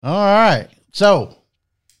All right. So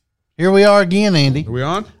here we are again, Andy. Are we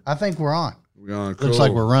on? I think we're on. We're on. Cool. Looks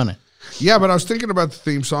like we're running. Yeah, but I was thinking about the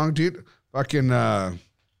theme song, dude. Fucking, I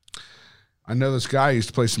know this guy used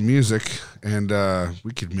to play some music, and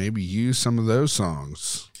we could maybe use some of those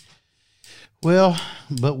songs. Well,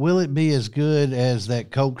 but will it be as good as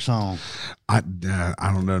that Coke song? I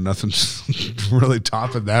don't know. Nothing's really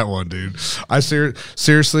topping that one, dude.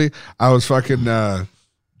 Seriously, I was fucking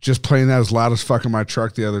just playing that as loud as fuck in my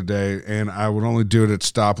truck the other day, and I would only do it at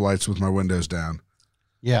stoplights with my windows down.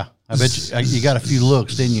 Yeah, I bet you got a few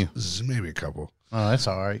looks, didn't you? Maybe a couple. Oh, that's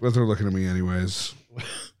all right. But they're looking at me anyways.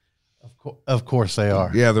 Of course they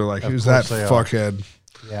are. Yeah, they're like, who's that fuckhead?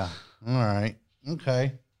 Yeah. All right.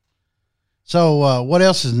 Okay. So what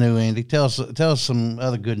else is new, Andy? Tell us some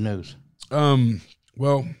other good news.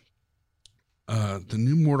 Well, the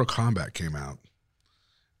new Mortal Kombat came out.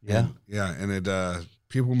 Yeah. And it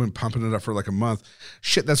people have been pumping it up for like a month.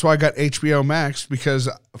 Shit, that's why I got HBO Max, because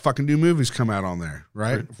fucking new movies come out on there,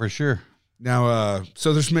 right? For sure. Now,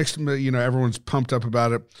 so there's mixed, everyone's pumped up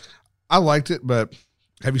about it. I liked it, but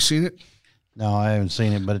have you seen it? No, I haven't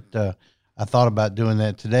seen it, but I thought about doing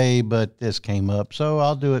that today, but this came up, so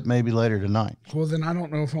I'll do it maybe later tonight. Well, then I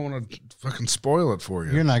don't know if I want to fucking spoil it for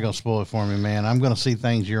you. You're not going to spoil it for me, man. I'm going to see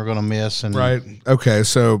things you're going to miss. Right. Okay,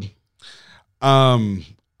 so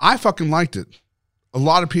I fucking liked it. A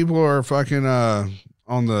lot of people are fucking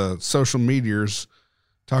on the social medias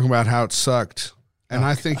talking about how it sucked. And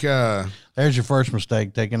I think there's your first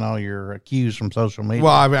mistake, taking all your cues from social media.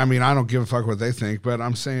 Well, I mean, I don't give a fuck what they think, but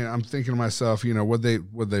I'm thinking to myself, what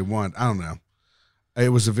they want. I don't know. It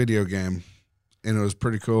was a video game, and it was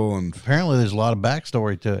pretty cool. And apparently, there's a lot of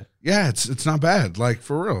backstory to it. Yeah, it's not bad, like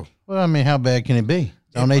for real. Well, I mean, how bad can it be?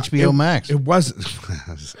 It's on HBO Max. It wasn't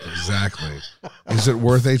exactly. Is it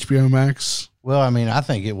worth HBO Max? Well, I mean, I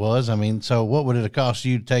think it was. I mean, so what would it have cost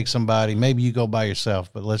you to take somebody? Maybe you go by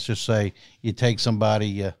yourself, but let's just say you take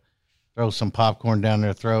somebody, throw some popcorn down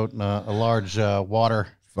their throat and a large water.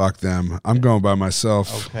 Fuck them. I'm going by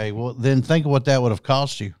myself. Okay, well, then think of what that would have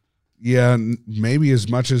cost you. Yeah, maybe as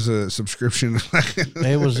much as a subscription.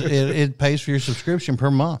 It pays for your subscription per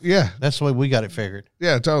month. Yeah. That's the way we got it figured.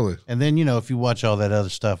 Yeah, totally. And then, if you watch all that other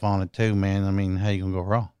stuff on it too, man, I mean, how you going to go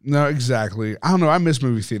wrong? No, exactly. I don't know. I miss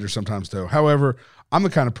movie theater sometimes though. However, I'm the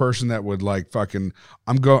kind of person that would like fucking,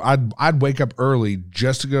 I'd wake up early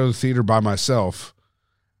just to go to the theater by myself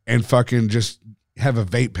and fucking just have a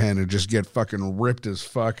vape pen and just get fucking ripped as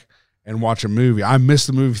fuck and watch a movie. I miss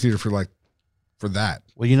the movie theater for that.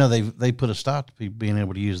 Well, they put a stop to people being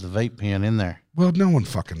able to use the vape pen in there. Well, no one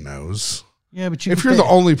fucking knows. Yeah, but if you're the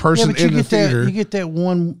only person in the theater, you get that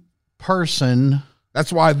one person.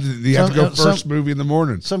 That's why you have to go first movie in the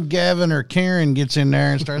morning. Some Gavin or Karen gets in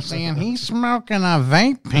there and starts saying, he's smoking a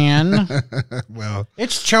vape pen. Well,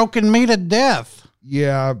 it's choking me to death.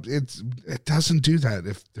 Yeah, it doesn't do that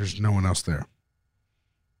if there's no one else there.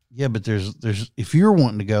 Yeah, but there's if you're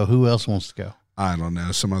wanting to go, who else wants to go? I don't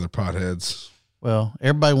know, some other potheads. Well,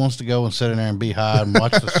 everybody wants to go and sit in there and be high and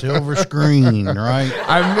watch the silver screen, right?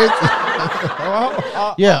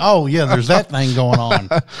 Yeah. Oh, yeah. There's that thing going on.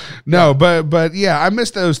 No, but yeah, I miss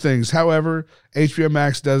those things. However, HBO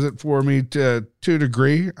Max does it for me to a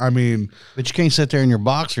degree. I mean, but you can't sit there in your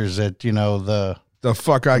boxers at the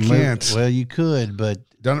fuck I can't. Well, you could, but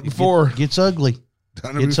done it before. Gets ugly.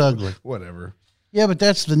 It's ugly. Whatever. Yeah, but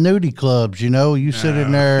that's the nudie clubs, You sit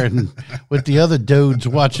in there and with the other dudes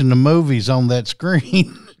watching the movies on that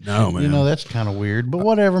screen. No, man. That's kind of weird. But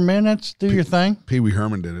whatever, man. Do your thing. Pee Wee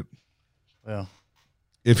Herman did it. Well.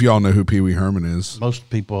 If y'all know who Pee Wee Herman is. Most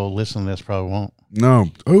people listening to this probably won't. No.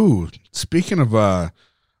 Oh, speaking of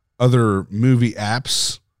other movie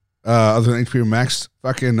apps, other than HBO Max,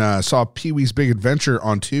 fucking saw Pee Wee's Big Adventure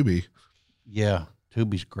on Tubi. Yeah,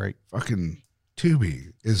 Tubi's great. Fucking Tubi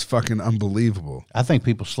is fucking unbelievable. I think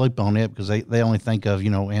people sleep on it because they only think of,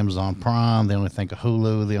 Amazon Prime. They only think of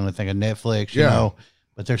Hulu. They only think of Netflix, you know.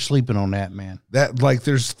 But they're sleeping on that, man. That,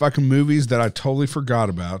 there's fucking movies that I totally forgot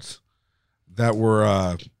about that were,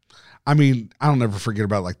 I mean, I don't ever forget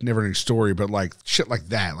about, Neverending Story, but, shit like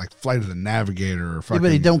that, like Flight of the Navigator or fucking. Yeah,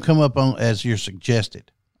 but it don't come up on as you're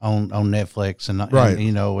suggested on Netflix and, right.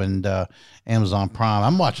 and Amazon Prime.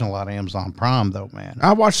 I'm watching a lot of Amazon Prime, though, man.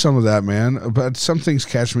 I watch some of that, man, but some things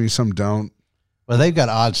catch me, some don't. Well, they've got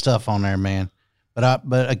odd stuff on there, man. But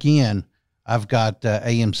again, I've got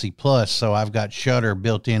AMC Plus, so I've got Shudder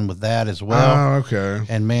built in with that as well. Oh, okay.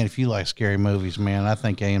 And man, if you like scary movies, man, I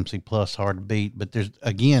think AMC Plus hard to beat. But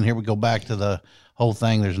here we go back to the whole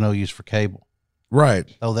thing. There's no use for cable. Right.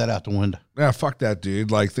 Throw that out the window. Yeah, fuck that,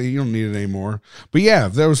 dude. You don't need it anymore. But yeah,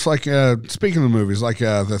 there was speaking of movies,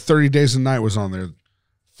 the 30 Days a Night was on there.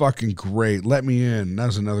 fucking great. Let Me In. That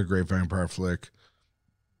was another great vampire flick.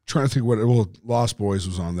 Trying to think Lost Boys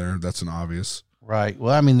was on there. That's an obvious. Right.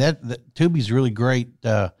 Well, I mean that Tubi's really great.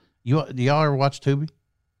 Do y'all ever watch Tubi?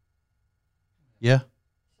 Yeah.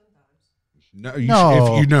 No,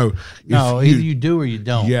 No. if you know, No, either you do or you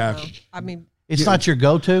don't. Yeah. No, I mean, It's not your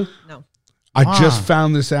go-to. no. I just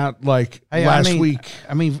found this out like last week.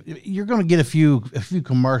 I mean, you're going to get a few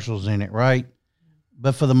commercials in it, right?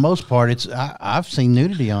 But for the most part, I've seen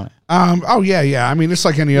nudity on it. Oh yeah. I mean, it's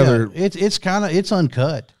like any other. It's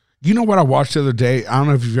uncut. You know what I watched the other day? I don't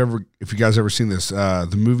know if you guys ever seen this.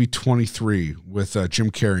 The movie 23 with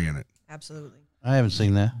Jim Carrey in it. Absolutely. I haven't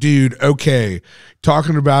seen that. Dude, okay.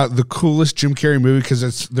 Talking about the coolest Jim Carrey movie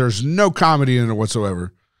because there's no comedy in it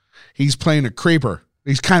whatsoever. He's playing a creeper.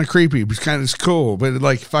 He's kind of creepy. He's kind of cool, but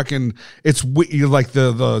like fucking, you're like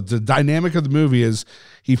the dynamic of the movie is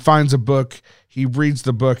he finds a book, he reads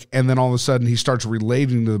the book, and then all of a sudden he starts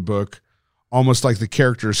relating to the book, almost like the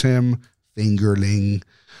character's him, fingerling.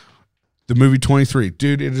 The movie 23,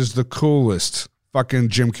 dude, it is the coolest fucking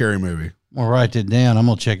Jim Carrey movie. I'll write that down. I'm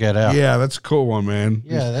gonna check that out. Yeah, that's a cool one, man.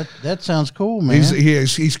 Yeah, that sounds cool, man.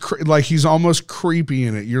 He's almost creepy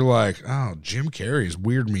in it. You're like, oh, Jim Carrey's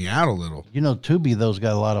weirded me out a little. You know, Tubi though,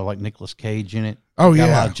 got a lot of like Nicolas Cage in it. Oh Got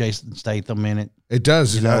yeah, a lot of Jason Statham in it. It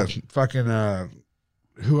does. You know? Fucking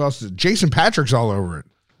who else? Jason Patrick's all over it.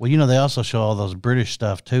 Well, you know, they also show all those British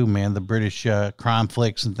stuff too, man. The British crime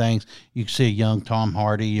flicks and things. You can see a young Tom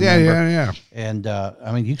Hardy. Yeah. And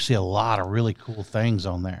I mean, you can see a lot of really cool things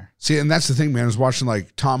on there. See, and that's the thing, man. I was watching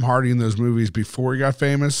like Tom Hardy in those movies before he got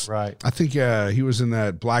famous. Right. I think he was in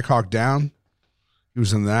that Black Hawk Down. He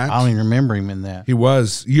was in that. I don't even remember him in that. He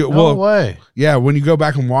was. No way. Yeah, when you go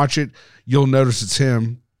back and watch it, you'll notice it's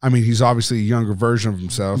him. I mean, he's obviously a younger version of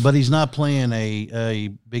himself. But he's not playing a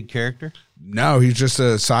big character? No, he's just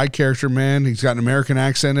a side character, man. He's got an American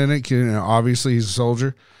accent in it. You know, obviously, he's a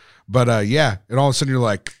soldier. But, yeah, and all of a sudden you're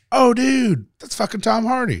like, oh, dude, that's fucking Tom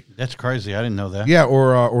Hardy. That's crazy. I didn't know that. Yeah,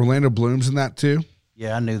 or Orlando Bloom's in that, too.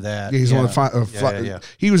 Yeah, I knew that. Yeah, he's one of the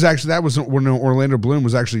He was actually, that was when Orlando Bloom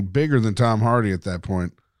was actually bigger than Tom Hardy at that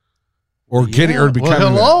point. Or becoming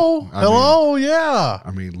hello, that. Hello, yeah.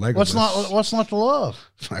 I mean, Legolas. What's not to love?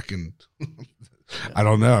 Fucking, I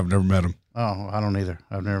don't know. I've never met him. Oh, I don't either.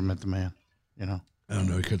 I've never met the man. You know. I don't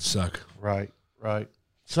know. He could suck. Right.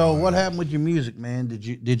 So what happened with your music, man? Did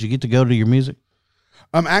you get to go to your music?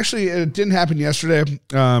 Actually, it didn't happen yesterday.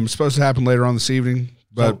 It's supposed to happen later on this evening.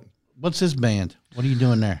 But so, what's this band? What are you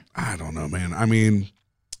doing there? I don't know, man. I mean,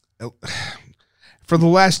 for the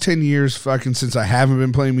last 10 years, fucking since I haven't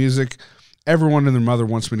been playing music, everyone and their mother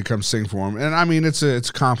wants me to come sing for them. And I mean, it's a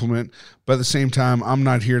compliment, but at the same time, I'm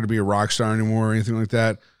not here to be a rock star anymore or anything like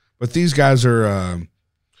that. But these guys are.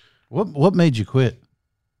 What made you quit?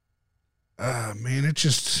 Man,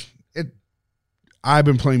 I've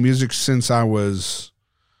been playing music since I was,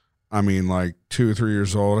 like 2 or 3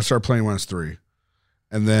 years old. I started playing when I was 3,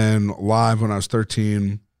 and then live when I was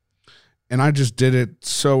 13. And I just did it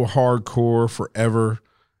so hardcore forever,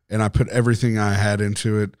 and I put everything I had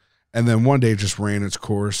into it. And then one day it just ran its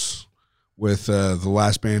course with the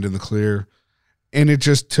last band in the clear. And it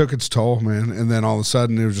just took its toll, man. And then all of a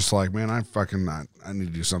sudden it was just like, man, I need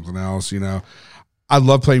to do something else, you know. I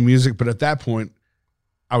love playing music, but at that point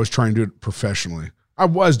I was trying to do it professionally. I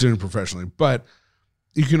was doing it professionally, but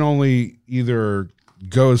you can only either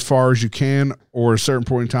go as far as you can, or at a certain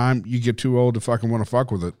point in time you get too old to fucking want to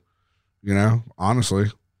fuck with it, you know,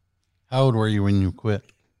 honestly. How old were you when you quit?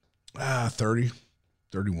 30,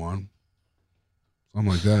 31,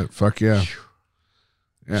 something like that. Fuck yeah.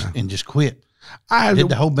 Yeah. And just quit. Did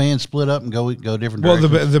the whole band split up and go different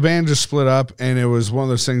directions? Well, the band just split up, and it was one of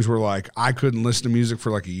those things where like I couldn't listen to music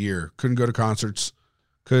for like a year. Couldn't go to concerts.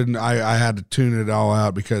 I had to tune it all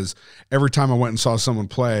out because every time I went and saw someone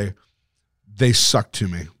play, they sucked to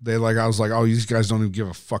me. I was like, oh, these guys don't even give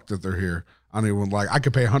a fuck that they're here. I don't even I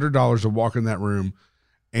could pay $100 to walk in that room,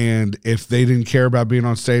 and if they didn't care about being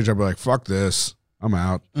on stage, I'd be like, fuck this. I'm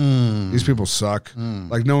out. These people suck.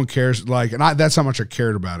 Like no one cares. And that's how much I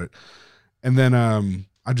cared about it. And then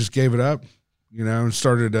I just gave it up, you know, and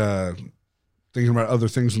started thinking about other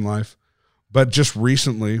things in life. But just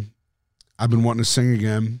recently, I've been wanting to sing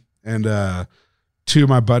again. And 2 of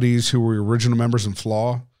my buddies who were original members in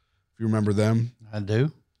Flaw, if you remember them. I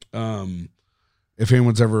do. If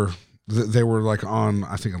anyone's ever, they were like on,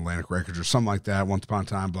 I think, Atlantic Records or something like that, once upon a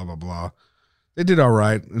time, blah, blah, blah. They did all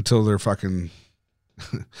right until they're fucking,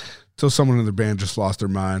 until someone in their band just lost their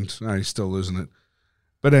mind. He's still losing it.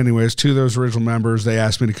 But anyways, 2 of those original members, they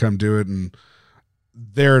asked me to come do it, and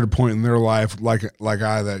they're at a point in their life, like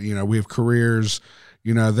I, that, you know, we have careers,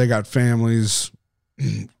 you know, they got families,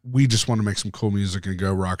 we just want to make some cool music and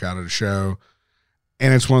go rock out at a show.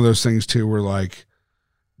 And it's one of those things too, where like,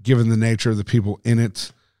 given the nature of the people in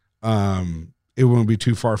it, it wouldn't be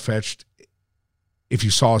too far fetched if you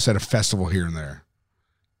saw us at a festival here and there,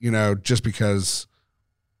 you know, just because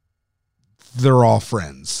they're all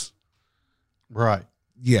friends. Right.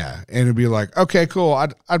 Yeah. And it'd be like, okay, cool.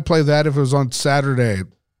 I'd play that if it was on Saturday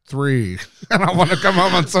 3 and I want to come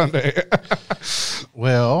home on Sunday.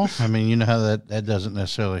 Well, I mean, you know how that doesn't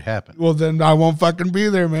necessarily happen. Well, then I won't fucking be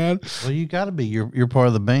there, man. Well, you got to be. You're part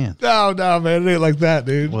of the band. No, man. It ain't like that,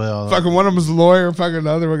 dude. Well, fucking one of them is a lawyer. Fucking the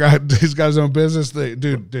other one guy, he's got his own business.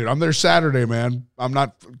 Dude, I'm there Saturday, man. I'm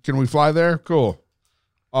not, can we fly there? Cool.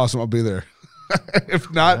 Awesome. I'll be there.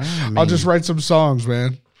 If not, I mean, I'll just write some songs,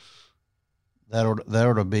 man. That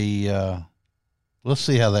ought to be, let's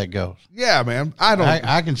see how that goes. Yeah, man.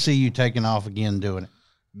 I can see you taking off again doing it.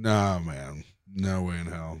 No, man. No way in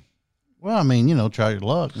hell. Well, I mean, you know, try your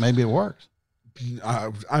luck. Maybe it works.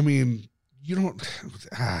 I mean, you don't.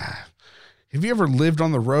 Have you ever lived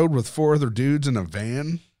on the road with 4 other dudes in a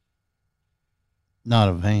van? Not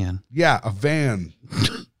a van. Yeah, a van.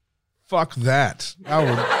 Fuck that. I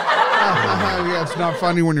would. Yeah, it's not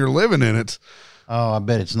funny when you're living in it. Oh, I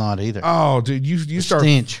bet it's not either. Oh, dude, you start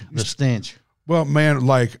the stench. Well, man,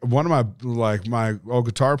 like one of my old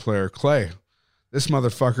guitar player, Clay, this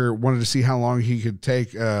motherfucker wanted to see how long he could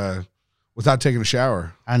take without taking a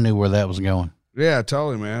shower. I knew where that was going. Yeah,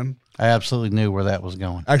 totally, man. I absolutely knew where that was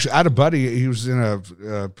going. Actually, I had a buddy. He was in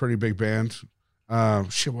a pretty big band. What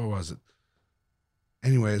was it?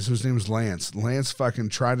 Anyways, his name was Lance. Lance fucking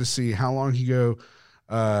tried to see how long he go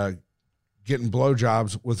getting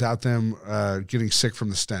blowjobs without them getting sick from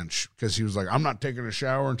the stench, because he was like, I'm not taking a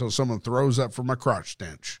shower until someone throws up for my crotch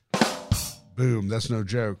stench. Boom. That's no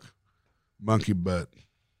joke. Monkey butt.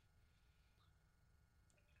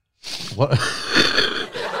 What?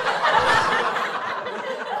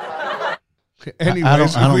 Anyways, I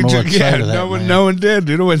don't know what to say to that, no one did.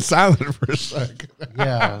 Dude, it went silent for a second.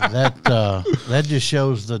 Yeah, that just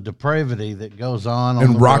shows the depravity that goes on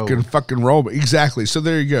and the rock road. And fucking roll. Exactly. So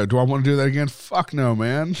there you go. Do I want to do that again? Fuck no,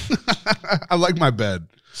 man. I like my bed.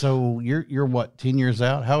 So you're what, 10 years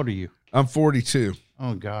out? How old are you? I'm 42.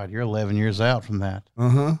 Oh God, you're 11 years out from that.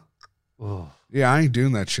 Uh-huh. Oh. Yeah, I ain't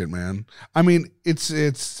doing that shit, man. I mean, it's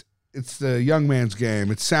the young man's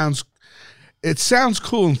game. It sounds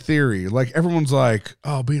cool in theory. Like everyone's like,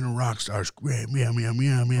 "Oh, being a rock star is great." Yeah.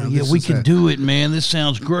 Yeah, we can do it, man. This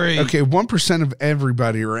sounds great. Okay, 1% of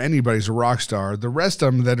everybody or anybody's a rock star. The rest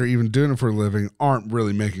of them that are even doing it for a living aren't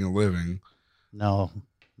really making a living. No,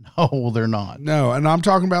 they're not. No, and I'm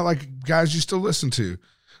talking about like guys you still listen to.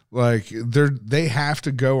 Like they have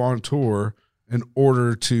to go on tour in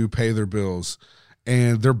order to pay their bills,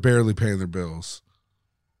 and they're barely paying their bills.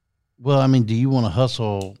 Well, I mean, do you want to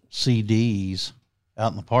hustle CDs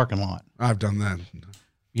out in the parking lot? I've done that.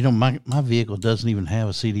 You know, my vehicle doesn't even have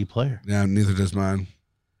a CD player. Yeah, neither does mine.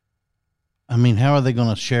 I mean, how are they going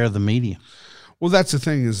to share the medium? Well, that's the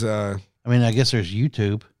thing is, I mean, I guess there's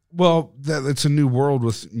YouTube. Well, it's a new world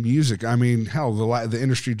with music. I mean, hell, the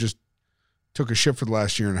industry just took a shit for the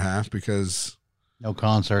last year and a half because no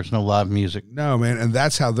concerts, no live music. No, man, and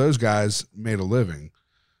that's how those guys made a living.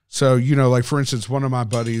 So, you know, like for instance, one of my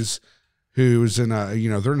buddies who's in they're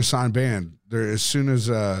in a signed band. They're as soon as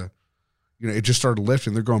it just started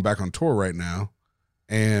lifting, they're going back on tour right now.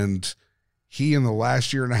 And he in the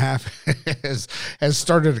last year and a half has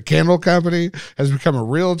started a candle company, has become a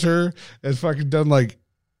realtor, has fucking done like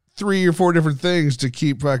 3 or 4 different things to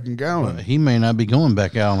keep fucking going. Well, he may not be going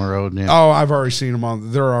back out on the road now. Oh, I've already seen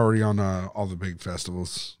them they're already on all the big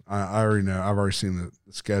festivals. I already know. I've already seen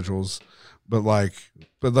the schedules. But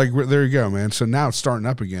there you go, man. So now it's starting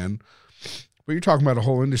up again. But you're talking about a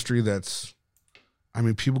whole industry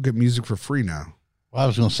people get music for free now. Well, I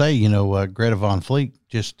was going to say, Greta Van Fleet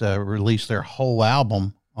just released their whole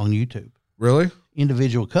album on YouTube. Really?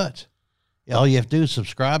 Individual cuts. All you have to do is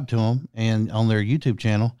subscribe to them, and on their YouTube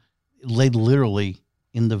channel, they literally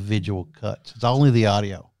individual cuts. It's only the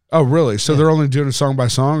audio. Oh, really? So they're only doing it song by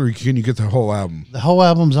song, or can you get the whole album? The whole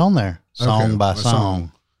album's on there, song by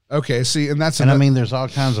song. Okay, see, and that's... I mean, there's all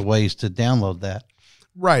kinds of ways to download that.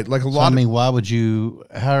 Right, like a lot why would you...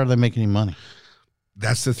 How are they making any money?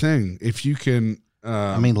 That's the thing. If you can...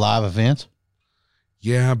 live events?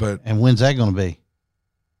 Yeah, but... And when's that going to be?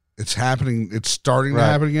 It's happening. It's starting to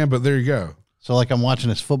happen again, but there you go. So, like, I'm watching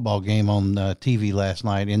this football game on TV last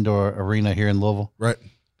night, indoor arena here in Louisville. Right.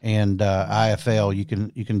 And IFL, you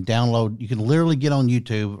can download... You can literally get on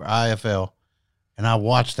YouTube or IFL, and I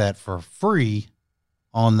watched that for free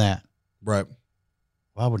on that. Right.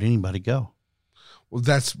 Why would anybody go? Well,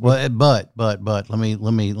 that's but let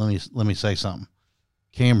me say something.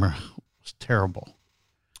 Camera was terrible.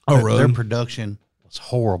 Oh, really? Their production was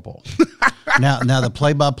horrible. now the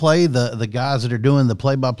play-by-play, the guys that are doing the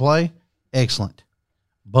play-by-play, excellent.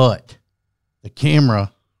 But the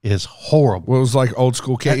camera is horrible. Well, it was like old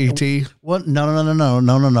school KET. What?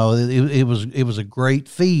 No. It was a great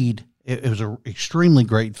feed. It was an extremely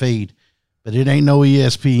great feed, but it ain't no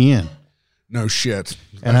ESPN. No shit.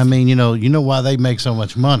 And I mean, you know why they make so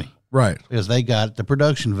much money, right? Because they got the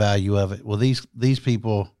production value of it. Well, these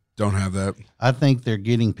people don't have that. I think they're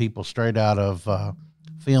getting people straight out of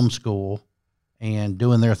film school and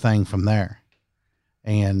doing their thing from there.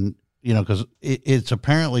 And because it's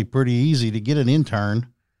apparently pretty easy to get an intern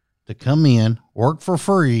to come in, work for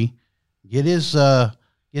free, get their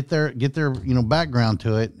background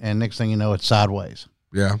to it, and next thing you know, it's sideways.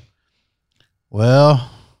 Yeah. Well,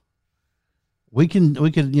 we could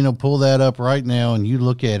pull that up right now, and you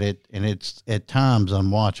look at it, and it's at times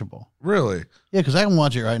unwatchable. Really? Yeah, because I can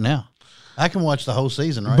watch it right now. I can watch the whole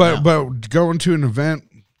season right now. But going to an event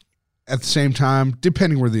at the same time,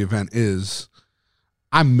 depending where the event is,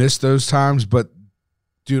 I miss those times. But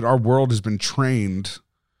dude, our world has been trained.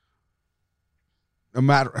 No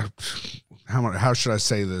matter how should I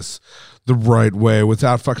say this the right way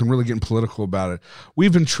without fucking really getting political about it.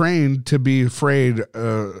 We've been trained to be afraid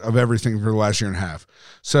of everything for the last year and a half.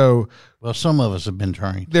 So, well, some of us have been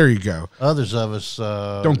trained. There you go. Others of us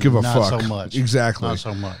don't give a fuck. Not so much. Exactly. Not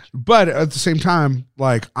so much. But at the same time,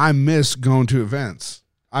 like, I miss going to events.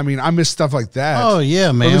 I mean, I miss stuff like that. Oh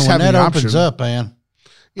yeah, man. When that opens up, man,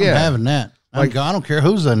 I'm having that. Like, I don't care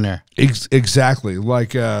who's in there. Exactly.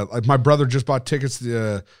 Like my brother just bought tickets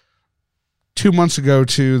 2 months ago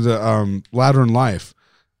to the Louder in Life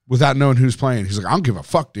without knowing who's playing. He's like, I don't give a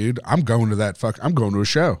fuck, dude. I'm going to that I'm going to a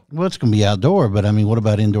show. Well, it's going to be outdoor, but I mean, what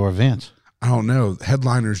about indoor events? I don't know.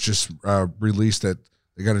 Headliners just released that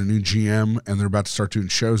they got a new GM and they're about to start doing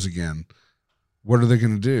shows again. What are they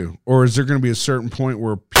going to do? Or is there going to be a certain point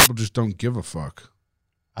where people just don't give a fuck?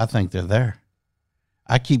 I think they're there.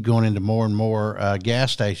 I keep going into more and more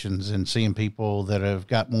gas stations and seeing people that have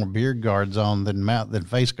got more beard guards on than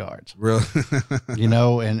face guards. Really?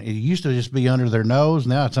 And it used to just be under their nose.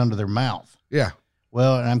 Now it's under their mouth. Yeah.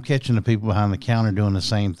 Well, and I'm catching the people behind the counter doing the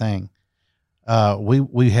same thing.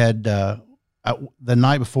 We had the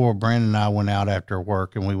night before, Brandon and I went out after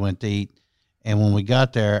work and we went to eat. And when we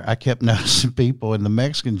got there, I kept noticing people in the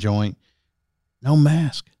Mexican joint, no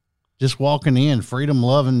mask, just walking in,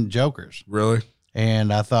 freedom-loving jokers. Really?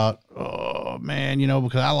 And I thought, oh man,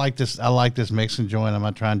 because I like this Mexican joint. I'm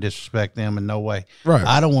not trying to disrespect them in no way. Right.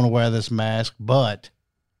 I don't want to wear this mask, but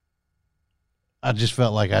I just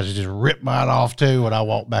felt like I should just rip mine off too when I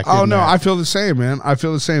walked back in. Oh no, there. I feel the same, man. I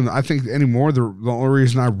feel the same. I think anymore the only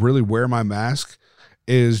reason I really wear my mask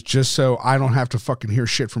is just so I don't have to fucking hear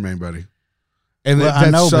shit from anybody. And well, that I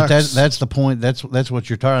know, sucks. but that's the point. That's what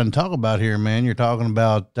you're trying to talk about here, man. You're talking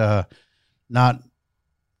about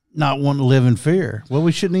not wanting to live in fear. Well,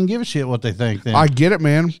 we shouldn't even give a shit what they think then. I get it,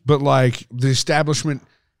 man. But like the establishment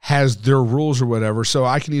has their rules or whatever. So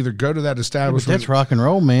I can either go to that establishment. Yeah, but that's rock and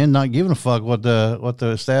roll, man. Not giving a fuck what the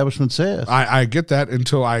establishment says. I get that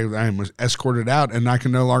until I am escorted out and I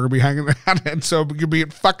can no longer be hanging out. And so we could be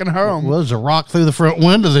at fucking home. Well, there's a rock through the front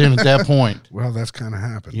window then at that point. Well, that's kind of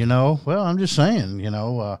happened. Well, I'm just saying,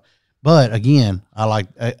 but again,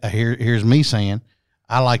 here's me saying,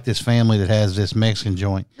 I like this family that has this Mexican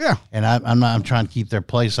joint. Yeah. And I'm trying to keep their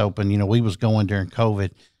place open. We was going during COVID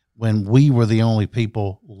when we were the only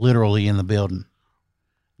people literally in the building,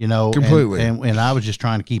 completely. And I was just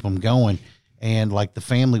trying to keep them going. And like the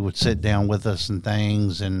family would sit down with us and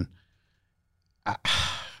things. And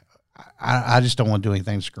I just don't want to do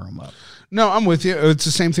anything to screw them up. No, I'm with you. It's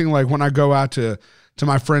the same thing. Like when I go out to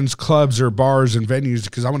my friends' clubs or bars and venues,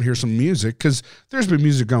 because I want to hear some music, because there's been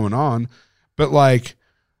music going on, but like,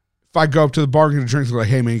 if I go up to the bar and get a drink, they're like,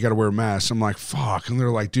 hey, man, you got to wear a mask. I'm like, fuck. And they're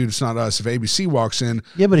like, dude, it's not us. If ABC walks in,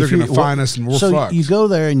 they're going to find us and we're fucked. So you go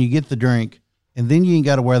there and you get the drink, and then you ain't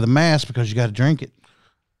got to wear the mask because you got to drink it.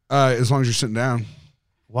 As long as you're sitting down.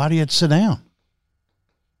 Why do you have to sit down?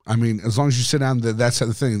 I mean, as long as you sit down, that's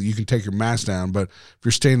the thing. You can take your mask down, but if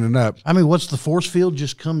you're standing up. I mean, what's the force field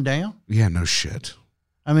just come down? Yeah, no shit.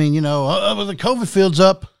 I mean, the COVID field's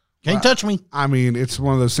up. Can't touch me. I mean, it's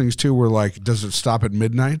one of those things, too, where, like, does it stop at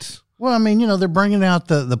midnight? Well, I mean, they're bringing out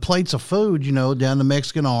the plates of food, down the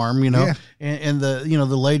Mexican arm, Yeah. and the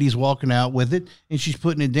lady's walking out with it, and she's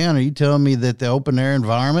putting it down. Are you telling me that the open air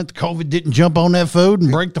environment, the COVID didn't jump on that food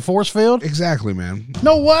and break the force field? Exactly, man.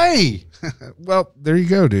 No way. Well, there you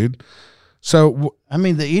go, dude. So I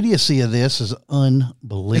mean, the idiocy of this is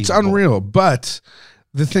unbelievable. it's unreal. But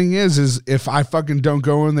the thing is if I fucking don't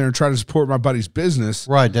go in there and try to support my buddy's business,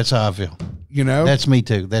 Right, that's how I feel. you know, That's me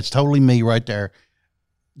too. That's totally me right there.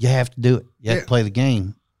 You have to do it. You have to play the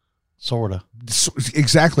game, sort of.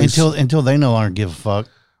 Exactly. Until they no longer give a fuck.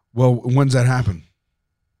 Well, when's that happen?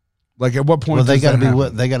 Like at what point? Well, they got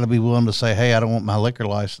to be willing to say, "Hey, I don't want my liquor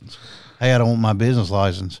license. Hey, I don't want my business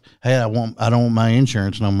license. Hey, I don't want my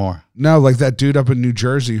insurance no more." No, like that dude up in New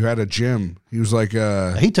Jersey who had a gym. He was like,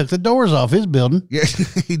 he took the doors off his building. yeah,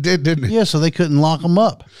 he did, didn't he? Yeah, so they couldn't lock them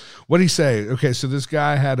up. What'd he say? Okay, so this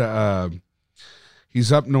guy had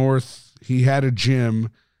he's up north. He had a gym,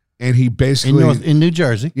 and he basically in New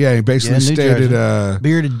Jersey. Yeah, he basically stated,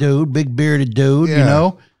 bearded dude, big bearded dude. Yeah. You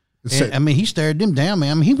know. And, I mean, he stared him down,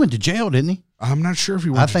 man. I mean, he went to jail, didn't he? I'm not sure if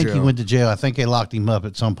he went to jail. I think he went to jail. I think they locked him up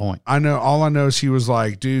at some point. All I know is he was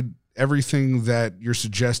like, dude, everything that you're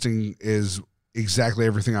suggesting is exactly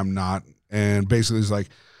everything I'm not. And basically he's like,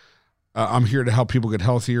 I'm here to help people get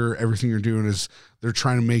healthier. Everything you're doing is they're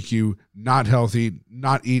trying to make you not healthy,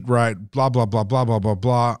 not eat right, blah, blah, blah, blah, blah, blah,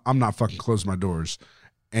 blah. I'm not fucking closing my doors.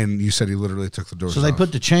 And you said he literally took the doors off. So they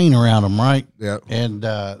put the chain around him, right? Yeah. And,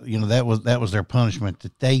 that was their punishment,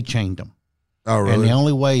 that they chained him. Oh, really? And the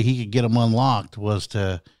only way he could get them unlocked was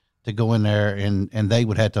to go in there and they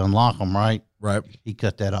would have to unlock them, right? Right. He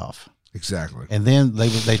cut that off. Exactly. And then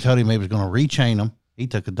they told him they was going to rechain him. He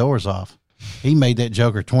took the doors off. He made that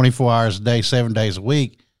joker 24 hours a day, 7 days a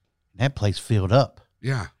week. And that place filled up.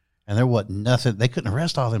 Yeah. And there wasn't nothing. They couldn't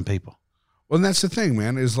arrest all them people. Well, and that's the thing,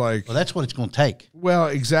 man, is like... Well, that's what it's going to take. Well,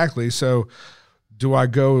 exactly. So do I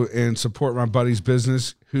go and support my buddy's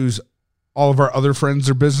business who's all of our other friends,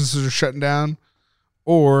 their businesses are shutting down?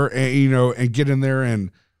 Or, and get in there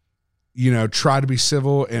and, try to be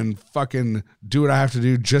civil and fucking do what I have to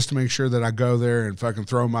do just to make sure that I go there and fucking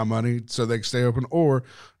throw my money so they can stay open? Or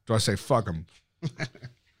do I say, fuck them?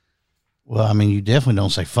 Well, I mean, you definitely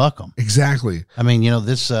don't say fuck them. Exactly. I mean,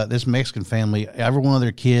 this Mexican family, every one of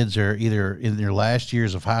their kids are either in their last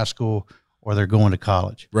years of high school or they're going to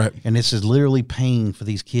college. Right. And this is literally paying for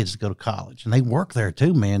these kids to go to college. And they work there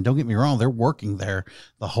too, man. Don't get me wrong. They're working there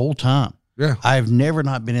the whole time. Yeah. I've never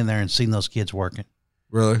not been in there and seen those kids working.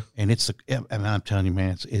 Really? And I'm telling you,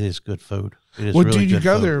 man, it is good food. It is well, really dude, you good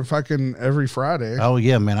go food. there fucking every Friday. Oh,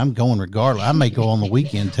 yeah, man. I'm going regardless. I may go on the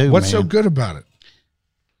weekend too, What's man. so good about it?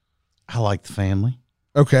 I like the family.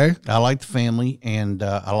 Okay. I like the family, and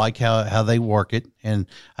I like how they work it. And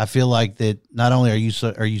I feel like that not only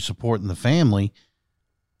are you supporting the family,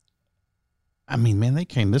 I mean, man, they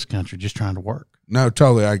came to this country just trying to work. No,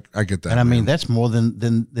 totally. I get that. And I mean, that's more than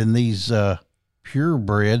these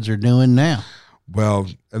purebreds are doing now. Well,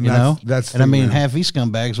 and that's and I mean, half these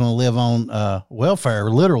scumbags want to live on welfare,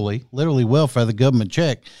 literally welfare, the government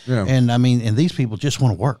check. Yeah. And I mean, and these people just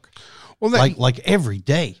want to work. Well, like every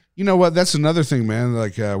day. You know what? That's another thing, man.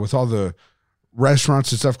 Like with all the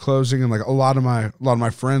restaurants and stuff closing, and like a lot of my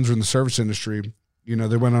friends are in the service industry.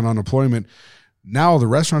 They went on unemployment. Now all the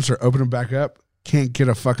restaurants are opening back up. Can't get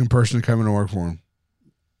a fucking person to come in and work for them.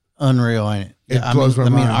 Unreal, ain't it? It blows my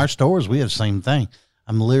mind. I mean, our stores, we have the same thing.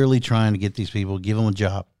 I'm literally trying to get these people, give them a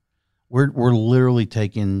job. We're literally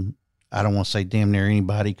taking, I don't want to say damn near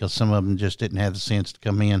anybody because some of them just didn't have the sense to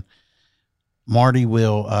come in. Marty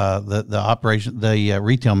will, the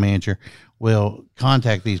retail manager will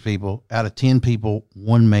contact these people. Out of 10 people,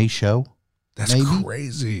 one may show. That's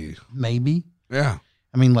crazy. Maybe. Yeah.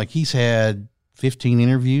 I mean, like he's had 15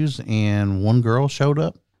 interviews and one girl showed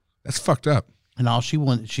up. That's fucked up. And all she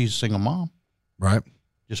wanted, she's a single mom. Right.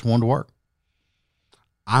 Just wanted to work.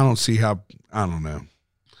 I don't see how, I don't know.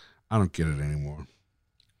 I don't get it anymore.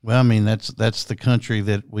 Well, I mean, that's the country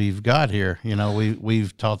that we've got here.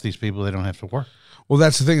 We've taught these people they don't have to work. Well,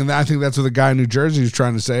 that's the thing. And I think that's what the guy in New Jersey is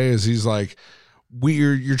trying to say is he's like,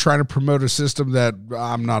 you're trying to promote a system that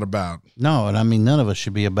I'm not about. No, and I mean, none of us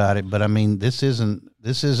should be about it. But I mean, this isn't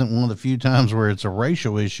one of the few times where it's a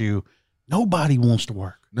racial issue. Nobody wants to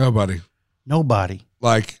work. Nobody.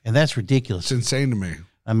 And that's ridiculous. It's insane to me.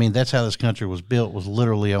 I mean, that's how this country was built, was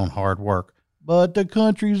literally on hard work. But the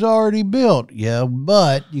country's already built. Yeah,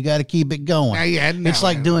 but you got to keep it going. It's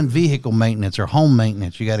like doing vehicle maintenance or home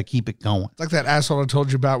maintenance. You got to keep it going. It's like that asshole I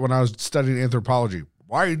told you about when I was studying anthropology.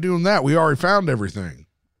 Why are you doing that? We already found everything.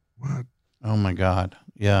 What? Oh, my God.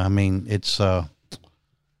 Yeah, I mean, it's a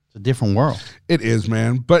different world. It is,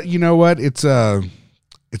 man. But you know what? It's the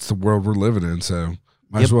world we're living in, so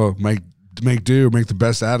might as well make do, make the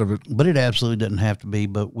best out of it. But it absolutely doesn't have to be,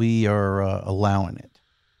 but we are allowing it.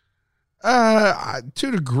 To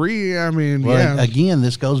a degree, I mean, well, yeah. Again,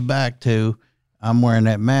 this goes back to I'm wearing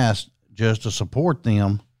that mask just to support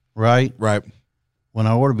them, right? Right. When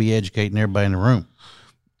I ought to be educating everybody in the room.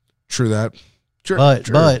 True that. True,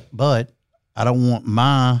 But I don't want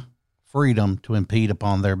my freedom to impede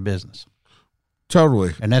upon their business.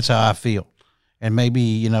 Totally. And that's how I feel. And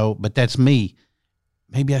maybe, but that's me.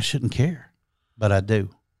 Maybe I shouldn't care, but I do.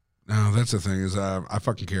 No, that's the thing is I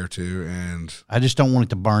fucking care too. And I just don't want it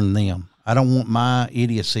to burn them. I don't want my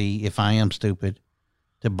idiocy, if I am stupid,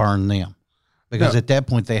 to burn them. Because at that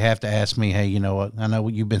point, they have to ask me, hey, you know what? I know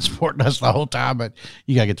you've been supporting us the whole time, but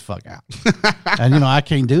you got to get the fuck out. And, I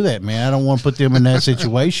can't do that, man. I don't want to put them in that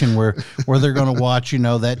situation where they're going to watch,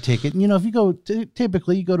 that ticket. And, if you go,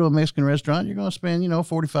 typically you go to a Mexican restaurant, you're going to spend, $45,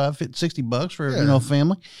 $50, $60 for, a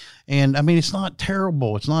family. And, I mean, it's not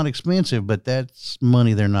terrible. It's not expensive, but that's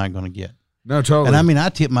money they're not going to get. No, totally. And, I mean, I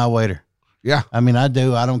tip my waiter. Yeah. I mean, I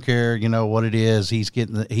do. I don't care, what it is. He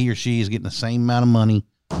or she is getting the same amount of money.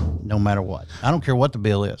 No matter what. I don't care what the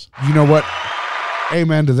bill is. You know what?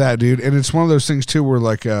 Amen to that, dude. And it's one of those things too where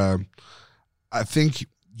like I think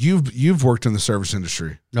you've worked in the service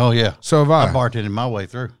industry. Oh yeah. So have I. I bartended my way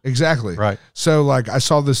through. Exactly. Right. So like I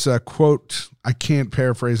saw this quote, I can't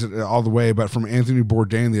paraphrase it all the way, but from Anthony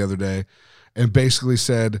Bourdain the other day, and basically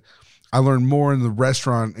said, I learned more in the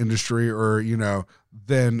restaurant industry or,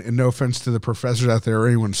 than, and no offense to the professors out there or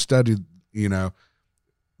anyone studied, than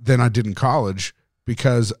I did in college.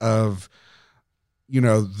 Because of,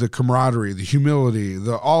 the camaraderie, the humility,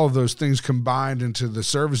 all of those things combined into the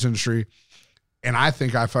service industry. And I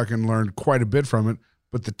think I fucking learned quite a bit from it.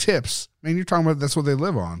 But the tips, man, you're talking about that's what they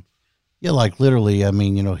live on. Yeah, like literally, I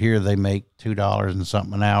mean, here they make $2 and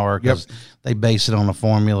something an hour because they base it on a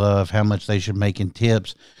formula of how much they should make in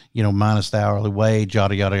tips, minus the hourly wage,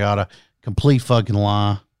 yada, yada, yada. Complete fucking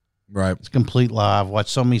lie. Right. It's a complete lie. I've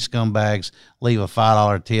watched so many scumbags leave a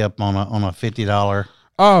 $5 tip on a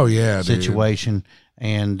 $50 situation. Dude.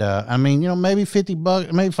 And I mean, maybe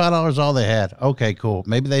 $50, maybe $5 is all they had. Okay, cool.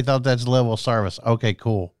 Maybe they thought that's the level of service. Okay,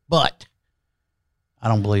 cool. But I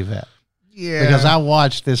don't believe that. Yeah. Because I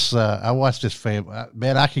watched this family.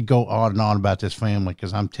 Man, I could go on and on about this family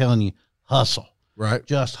because I'm telling you, hustle. Right.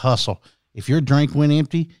 Just hustle. If your drink went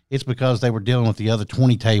empty, it's because they were dealing with the other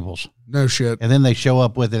 20 tables. No shit. And then they show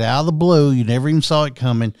up with it out of the blue. You never even saw it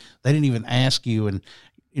coming. They didn't even ask you. And,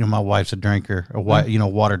 my wife's a drinker,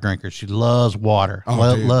 water drinker. She loves water,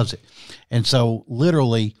 loves it. And so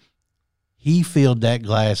literally he filled that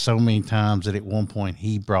glass so many times that at one point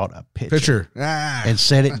he brought a pitcher. And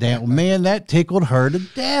set it down. Man, that tickled her to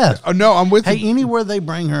death. Oh, no, I'm with you. Hey, anywhere they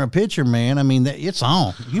bring her a pitcher, man, I mean, it's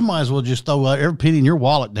on. You might as well just throw every penny in your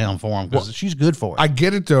wallet down for them because she's good for it. I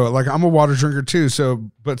get it, though. Like, I'm a water drinker, too.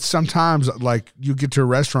 But sometimes, like, you get to a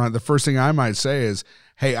restaurant, the first thing I might say is,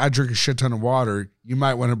 hey, I drink a shit ton of water. You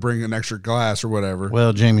might want to bring an extra glass or whatever.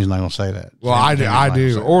 Well, Jamie's not going to say that. Well, I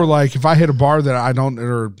do. Or, like, if I hit a bar that I don't,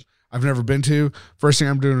 or I've never been to, first thing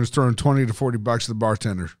I'm doing is throwing $20 to $40 to the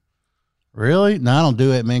bartender. Really? No, I don't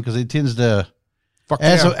do it, man, because it tends to.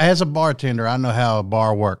 As a bartender, I know how a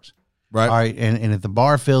bar works. Right. All right. And if the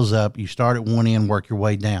bar fills up, you start at one end, work your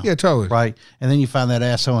way down. Yeah, totally. Right. And then you find that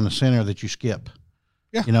asshole in the center that you skip.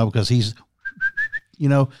 Yeah. Because he's,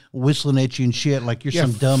 whistling at you and shit like you're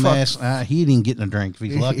some dumbass. He ain't getting a drink. If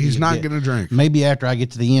he's lucky, he's not getting a drink. Maybe after I get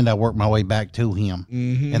to the end, I work my way back to him.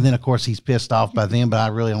 Mm-hmm. And then, of course, he's pissed off by then, but I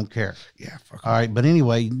really don't care. Yeah. Fuck all right. But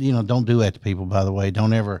anyway, don't do that to people, by the way.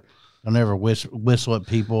 Don't ever whistle at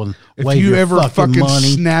people and if wave you your ever fucking money.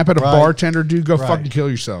 Snap at a bartender, dude, go fucking kill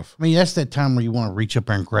yourself. I mean, that's that time where you want to reach up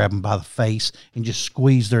there and grab them by the face and just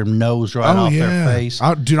squeeze their nose off their face.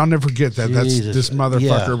 I'll never forget that. Jesus. That's this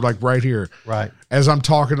motherfucker like right here. Right. As I'm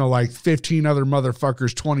talking to like 15 other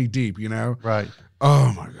motherfuckers 20 deep, Right.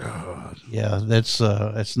 Oh my God. Yeah, that's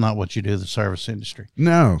not what you do in the service industry.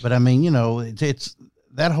 No. But I mean, it's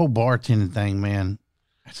that whole bartending thing, man.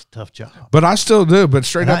 That's a tough job. But I still do. But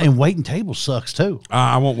straight up, and waiting tables sucks too.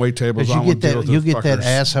 I won't wait tables. You get that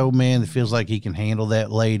asshole man that feels like he can handle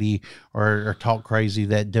that lady or talk crazy to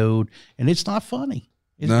that dude, and it's not funny.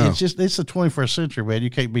 It's the 21st century, man.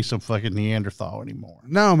 You can't be some fucking Neanderthal anymore.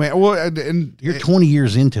 No, man. Well, and you're 20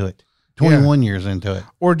 years into it, 21 years into it,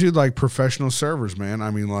 or dude, like professional servers, man.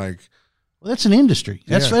 I mean, like, well, that's an industry.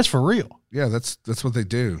 That's for real. Yeah, that's what they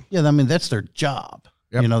do. Yeah, I mean that's their job.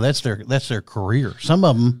 Yep. That's their career. Some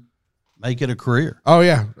of them make it a career. Oh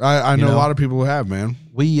yeah, I know a lot of people who have, man.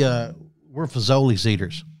 We're Fazoli's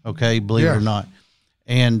eaters, okay, believe it or not.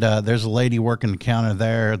 And there's a lady working the counter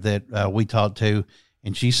there that we talked to,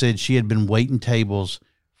 and she said she had been waiting tables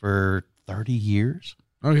for 30 years.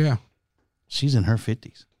 Oh yeah, she's in her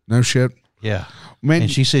 50s. No shit. Yeah, man.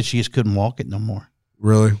 And she said she just couldn't walk it no more.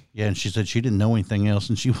 Really? Yeah, and she said she didn't know anything else,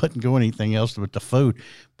 and she wouldn't go anything else but the food.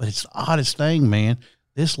 But it's the oddest thing, man.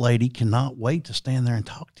 This lady cannot wait to stand there and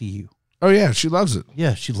talk to you. Oh yeah, she loves it.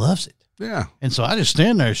 Yeah, she loves it. Yeah. And so I just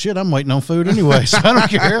stand there. Shit, I'm waiting on food anyway, so I don't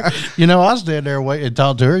care. I'll stand there and wait and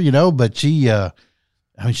talk to her. But she, she's a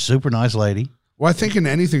super nice lady. Well, I think in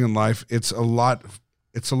anything in life, it's a lot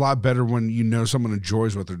better when someone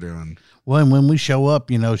enjoys what they're doing. Well, and when we show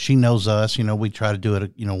up, she knows us. We try to do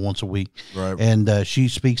it, once a week. Right. And she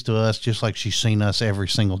speaks to us just like she's seen us every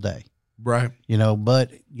single day. Right.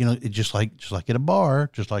 But it just like at a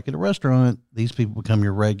bar, just like at a restaurant, these people become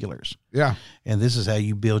your regulars. Yeah. And this is how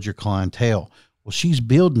you build your clientele. Well, she's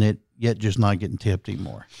building it, yet just not getting tipped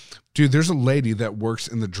anymore. Dude, there's a lady that works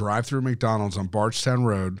in the drive-through McDonald's on Bardstown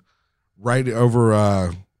Road, right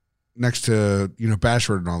over next to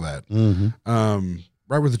Bashford and all that. Mm-hmm.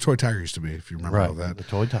 Right where the Toy Tiger used to be, if you remember all that. The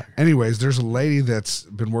Toy Tiger. Anyways, there's a lady that's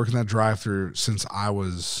been working that drive-through since I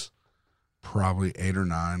was probably 8 or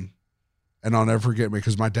 9. And I'll never forget me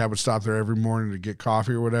because my dad would stop there every morning to get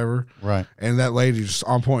coffee or whatever. Right. And that lady just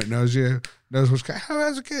on point knows what's how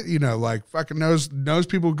has a kid, fucking knows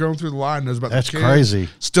people going through the line, knows about That's the kid. crazy.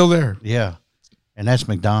 Still there. Yeah. And that's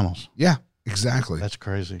McDonald's. Yeah, exactly. That's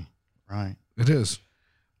crazy. Right. It is.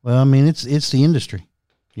 Well, I mean, it's the industry,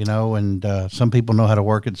 and some people know how to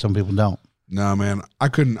work it, some people don't. No, man, I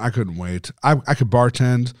couldn't wait. I could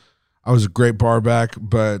bartend. I was a great bar back,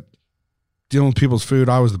 but dealing with people's food,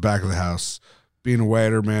 I was the back of the house. Being a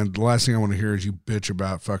waiter, man, the last thing I want to hear is you bitch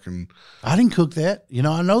about fucking. I didn't cook that.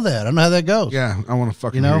 I know that. I know how that goes. Yeah, I want to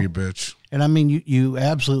fucking hear you bitch. And I mean, you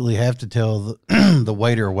absolutely have to tell the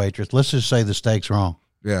waiter or waitress, let's just say the steak's wrong.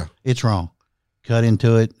 Yeah. It's wrong. Cut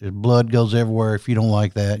into it. Blood goes everywhere if you don't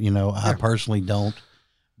like that. I personally don't.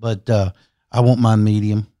 But I want mine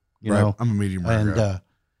medium, you know. I'm a medium rare guy.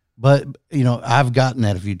 But, I've gotten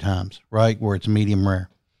that a few times, right, where it's medium rare.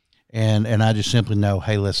 And I just simply know,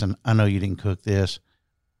 hey, listen, I know you didn't cook this.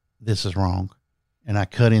 This is wrong. And I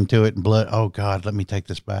cut into it and blood. Oh, God, let me take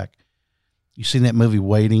this back. You seen that movie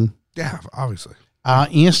Waiting? Yeah, obviously. I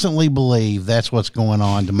instantly believe that's what's going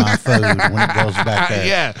on to my food when it goes back there.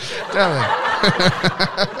 Yeah,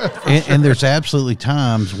 and there's absolutely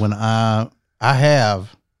times when I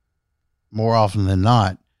have, more often than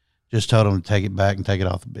not, just told them to take it back and take it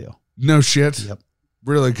off the bill. No shit. Yep.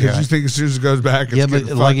 Really? Because you think as soon as it goes back, it's yeah, but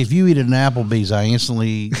like if you eat at an Applebee's, I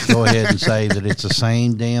instantly go ahead and say that it's the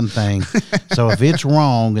same damn thing. So if it's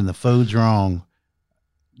wrong and the food's wrong,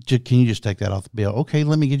 can you just take that off the bill? Okay,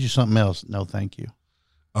 let me get you something else. No, thank you.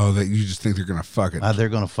 Oh, that you just think they're gonna fuck it? They're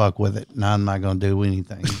gonna fuck with it. No, I'm not gonna do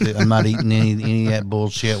anything. I'm not eating any of that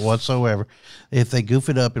bullshit whatsoever. If they goof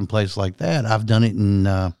it up in places like that, I've done it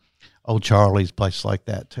in Old Charlie's, places like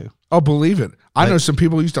that too. Oh, believe it. I know some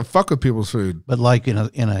people used to fuck with people's food. But like in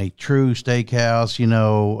a true steakhouse,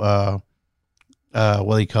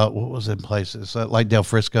 what do you call it? What was it in places? Like Del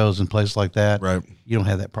Frisco's and places like that. Right. You don't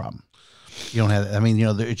have that problem. You don't have that. I mean,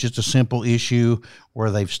 it's just a simple issue where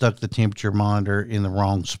they've stuck the temperature monitor in the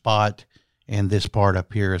wrong spot, and this part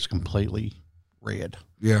up here is completely red.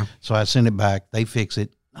 Yeah. So I send it back. They fix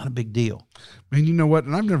it. Not a big deal. Man, you know what?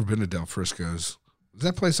 And I've never been to Del Frisco's. Is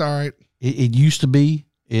that place all right? It used to be.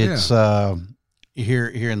 It's here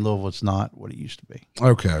in Louisville. It's not what it used to be.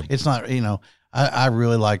 Okay. It's not. I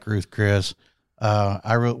really like Ruth Chris.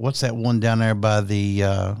 What's that one down there by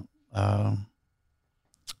the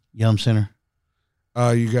Yum Center?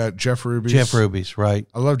 You got Jeff Ruby's. Jeff Ruby's, right?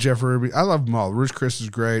 I love Jeff Ruby. I love them all. Ruth Chris is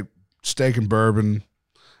great. Steak and bourbon.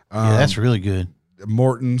 Yeah, that's really good.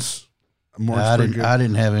 Morton's. I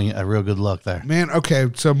didn't have a real good luck there. Man, okay.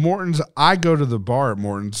 So Morton's, I go to the bar at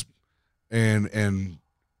Morton's and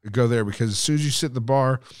go there because as soon as you sit at the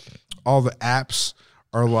bar, all the apps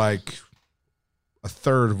are like a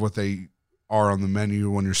third of what they are on the menu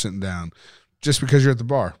when you're sitting down, just because you're at the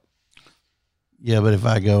bar. Yeah, but if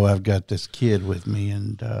I go, I've got this kid with me,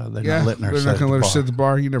 and they're not letting her. They're not going to let her sit at the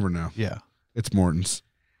bar. You never know. Yeah, it's Morton's.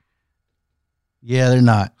 Yeah, they're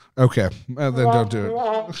not. Okay, well, then don't do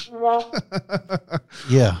it.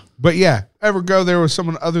 Yeah, but yeah, ever go there with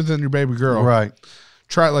someone other than your baby girl? Right.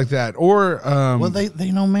 Try it like that, or well, they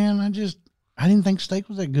man, I didn't think steak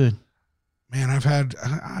was that good. Man, I've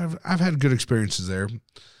had good experiences there.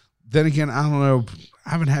 Then again, I don't know. I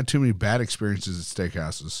haven't had too many bad experiences at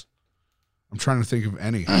steakhouses. I'm trying to think of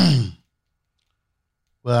any.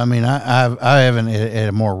 Well, I mean, I haven't at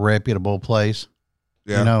a more reputable place.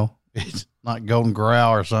 Yeah. It's not Golden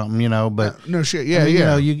Corral or something, but no shit. Yeah. I mean,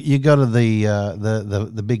 yeah. You go to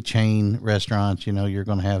the big chain restaurants, you're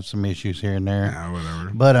going to have some issues here and there. Yeah,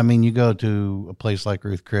 whatever. But I mean, you go to a place like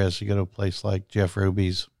Ruth Chris, you go to a place like Jeff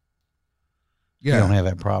Ruby's. Yeah. You don't have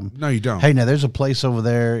that problem. No, you don't. Hey, now there's a place over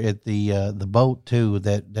there at the boat too,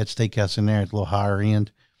 that steakhouse in there, it's a little higher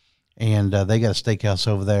end. and they got a steakhouse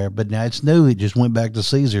over there. But now it's new. It just went back to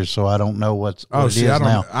Caesar's, so I don't know what it is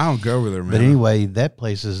now. I don't go over there, man. But anyway, that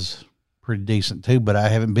place is pretty decent too. But I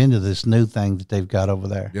haven't been to this new thing that they've got over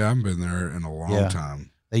there. Yeah, I haven't been there in a long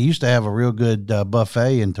time. They used to have a real good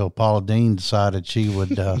buffet until Paula Dean decided she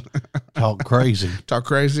would talk crazy. Talk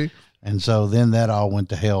crazy? And so then that all went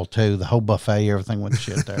to hell too. The whole buffet, everything went to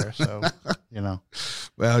shit there. So, you know.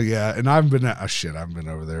 Well, yeah. And I haven't been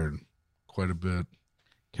over there in quite a bit.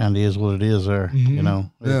 Kind of is what it is there. Mm-hmm. You know,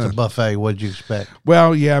 it's a buffet. What'd you expect?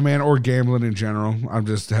 Well, yeah, man. Or gambling in general. I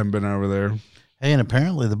just haven't been over there. Hey, and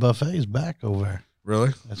apparently the buffet is back over there.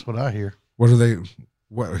 Really? That's what I hear. What are they?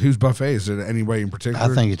 Whose buffet is it? Anybody in particular?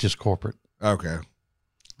 I think it's just corporate. Okay.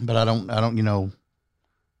 But I don't, you know.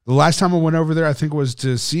 The last time I went over there, I think was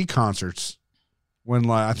to see concerts. When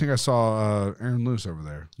I think I saw Aaron Lewis over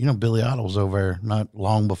there. You know, Billy Idol was over there not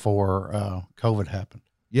long before COVID happened.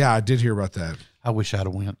 Yeah, I did hear about that. I wish I'd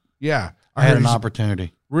have went. Yeah. I had an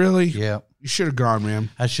opportunity. Really? Yeah. You should have gone, man.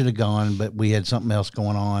 I should have gone, but we had something else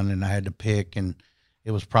going on, and I had to pick, and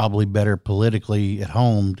it was probably better politically at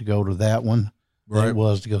home to go to that one than it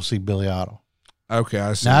was to go see Billy Idol. Okay,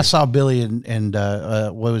 I see. Now, I saw Billy and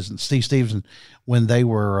what was it, Steve Stevenson when they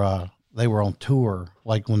were on tour,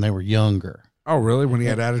 like when they were younger. Oh, really? When he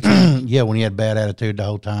had attitude? Yeah, when he had bad attitude the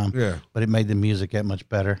whole time. Yeah. But it made the music that much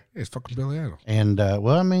better. Yeah, it's fucking Billy Idol. And,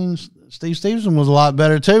 well, I mean, Steve Stevenson was a lot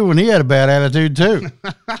better, too, when he had a bad attitude, too.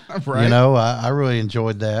 Right. You know, I really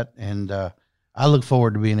enjoyed that. And I look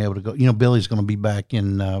forward to being able to go. You know, Billy's going to be back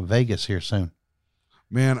in Vegas here soon.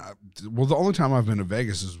 Man, well, the only time I've been to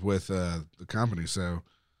Vegas is with the company, so.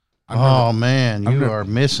 Man, you are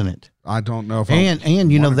missing it. I don't know if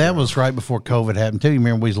and you know, that was right before COVID happened, too. You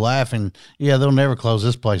remember we was laughing. Yeah, they'll never close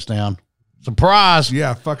this place down. Surprise.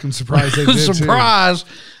 Yeah, fucking surprise they did, surprise. Too.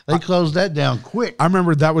 They closed that down quick. I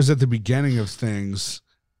remember that was at the beginning of things,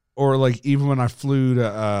 or like even when I flew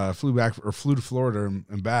to Florida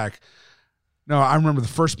and back. No, I remember the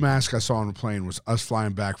first mask I saw on the plane was us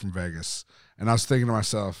flying back from Vegas. And I was thinking to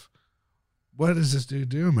myself, what does this dude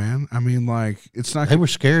do, man? I mean, like, it's not. They were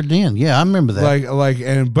scared then. Yeah, I remember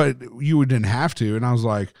that. But you didn't have to. And I was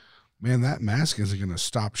like, man, that mask isn't going to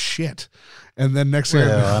stop shit. And then next thing,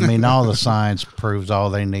 I mean, all the science proves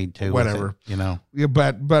all they need to. Whatever, you know. Yeah,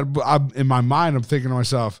 but in my mind, I'm thinking to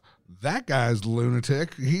myself, that guy's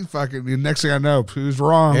lunatic. He fucking. The next thing I know, who's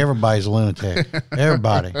wrong? Everybody's a lunatic.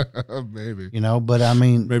 Everybody. Maybe. You know, but I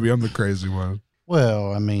mean, maybe I'm the crazy one.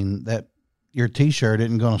 Well, I mean that. Your T-shirt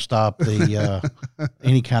isn't going to stop the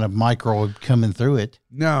any kind of microbe coming through it.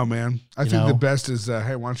 No, man. I think the best is,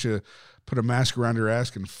 hey, why don't you put a mask around your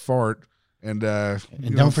ass and fart? And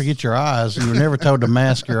don't forget your eyes. You were never told to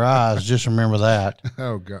mask your eyes. Just remember that.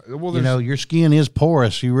 Oh, God. Well, you know, your skin is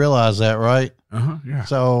porous. You realize that, right? Uh-huh, yeah.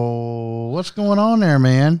 So what's going on there,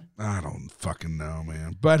 man? I don't fucking know,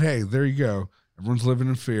 man. But, hey, there you go. Everyone's living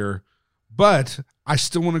in fear. But I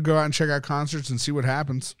still want to go out and check out concerts and see what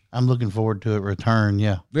happens. I'm looking forward to it return.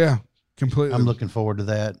 Yeah. Yeah, completely. I'm looking forward to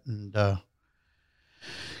that. And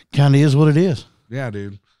kind of is what it is. Yeah,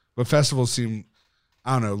 dude. But festivals seem,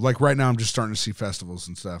 I don't know, like right now I'm just starting to see festivals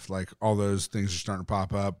and stuff. Like all those things are starting to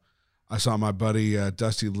pop up. I saw my buddy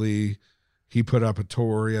Dusty Lee. He put up a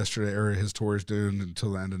tour yesterday, or his tour is doing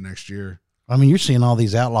until the end of next year. I mean, you're seeing all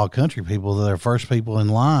these outlaw country people that are first people in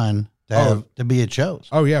line to be at shows.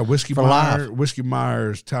 Oh yeah, Whiskey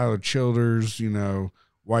Myers, Tyler Childers, you know,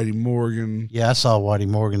 Whitey Morgan. Yeah, I saw Whitey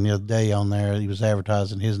Morgan the other day on there. He was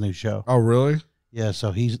advertising his new show. Oh really? Yeah,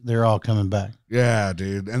 so they're all coming back. Yeah,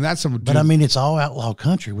 dude, and that's some. But I mean, it's all outlaw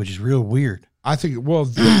country, which is real weird. I think. Well,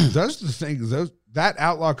 that's the thing. That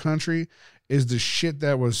outlaw country is the shit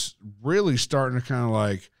that was really starting to kind of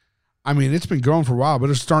like. I mean, it's been going for a while, but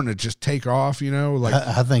it's starting to just take off, you know? Like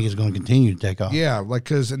I think it's going to continue to take off. Yeah, like,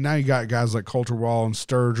 because now you got guys like Coulter Wall and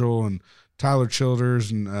Sturgill and Tyler Childers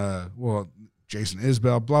and, Jason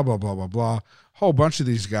Isbell, blah, blah, blah, blah, blah. A whole bunch of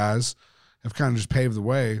these guys have kind of just paved the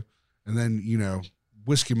way. And then, you know,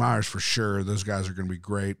 Whiskey Myers for sure. Those guys are going to be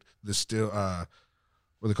great. The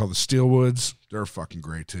what they call the Steelwoods, they're fucking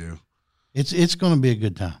great too. It's going to be a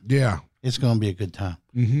good time. Yeah. It's going to be a good time.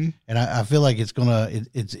 Mm-hmm. And I feel like it's going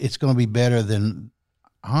to be better than,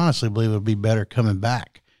 I honestly believe it'll be better coming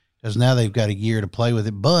back because now they've got a year to play with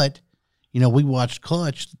it. But, you know, we watched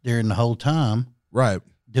Clutch during the whole time. Right.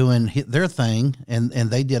 Doing their thing, and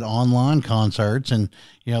they did online concerts and,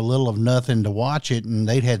 you know, little of nothing to watch it. And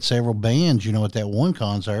they'd had several bands, you know, at that one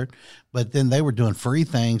concert. But then they were doing free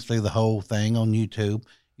things through the whole thing on YouTube.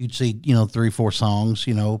 You'd see, you know, 3-4 songs,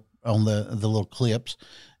 you know, on the little clips.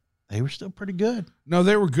 they were still pretty good. No,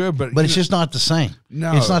 they were good, but it's just not the same.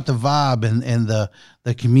 No, it's not the vibe and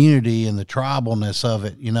the community and the tribalness of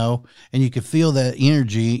it, you know. And you could feel that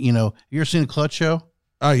energy. You know, you ever seen a Clutch show?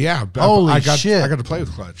 Yeah. Holy shit! I got to play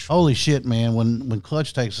with Clutch. Holy shit, man! When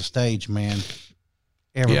Clutch takes the stage, man,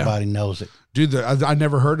 everybody knows it. Dude, I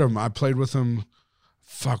never heard him. I played with him.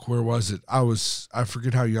 Fuck, where was it? I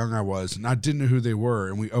forget how young I was, and I didn't know who they were.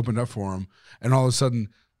 And we opened up for him, and all of a sudden,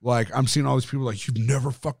 like, I'm seeing all these people like, you've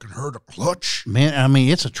never fucking heard of Clutch, man. I mean,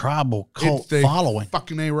 it's a tribal cult following.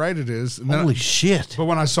 Fucking A right, it is. And holy shit! But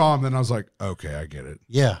when I saw him, then I was like, okay, I get it.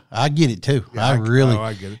 Yeah, I get it too. Yeah,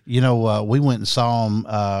 I get it. You know, we went and saw him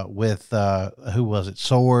with who was it?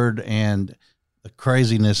 Sword, and the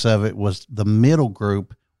craziness of it was the middle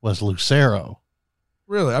group was Lucero.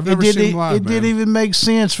 Really? I've never seen him live, It didn't even make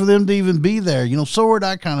sense for them to even be there. You know, Sword,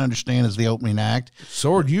 I kind of understand as the opening act.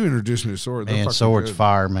 Sword, you introduced me to Sword. Man, Sword's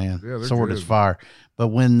fire, man. Yeah, Sword good. is fire. But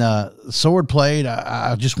when Sword played,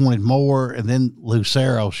 I just wanted more, and then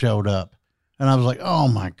Lucero showed up. And I was like, oh,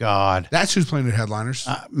 my God. That's who's playing the headliners.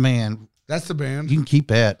 Man. That's the band. You can keep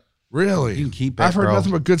that. Really? You can keep that, I've heard bro.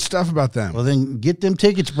 nothing but good stuff about them. Well, then get them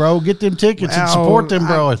tickets, bro. Get them tickets and support them,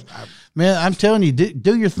 bro. Man, I'm telling you,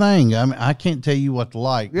 do your thing. I mean, I can't tell you what to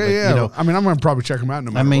like. Yeah, but, yeah. You know, I mean, I'm going to probably check them out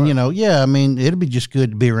no matter what. you know, yeah. I mean, it'll be just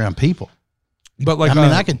good to be around people. But like, I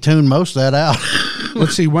mean, I could tune most of that out.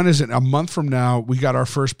 Let's see. When is it? A month from now, we got our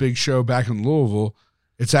first big show back in Louisville.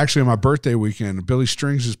 It's actually on my birthday weekend. Billy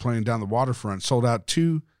Strings is playing down the waterfront. Sold out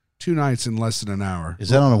two nights in less than an hour. Is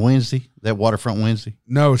that on a Wednesday? That Waterfront Wednesday?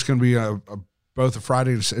 No, it's going to be both a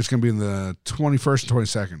Friday. It's going to be in the 21st and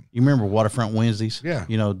 22nd. You remember Waterfront Wednesdays? Yeah.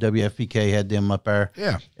 You know, WFPK had them up there.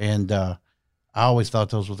 Yeah. And I always thought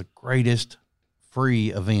those were the greatest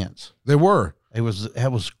free events. They were. That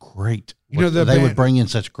was great. You know, they would bring in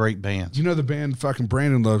such great bands. You know the band fucking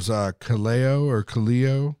Brandon loves,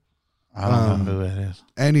 Kaleo. I don't know who that is.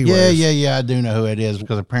 Anyways. Yeah. I do know who it is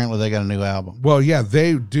because apparently they got a new album. Well, yeah,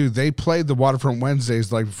 they do. They played the Waterfront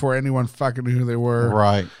Wednesdays like before anyone fucking knew who they were.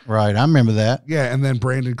 Right. I remember that. Yeah, and then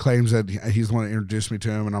Brandon claims that he's the one that introduced me to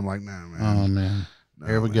him, and I'm like, nah, man. Oh, man. No,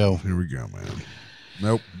 Here we man. go. Here we go,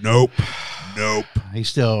 man. Nope. He's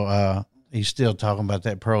still talking about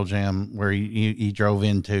that Pearl Jam where he drove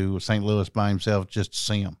into St. Louis by himself just to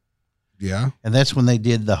see him. Yeah. And that's when they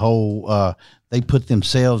did the whole, they put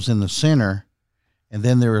themselves in the center, and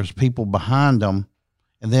then there was people behind them.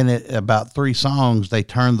 And then at about 3 songs, they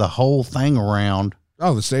turned the whole thing around.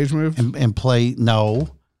 Oh, the stage move? And play. No,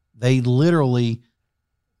 they literally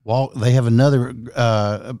walk. They have another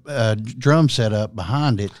drum set up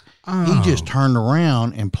behind it. Oh. He just turned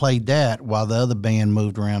around and played that while the other band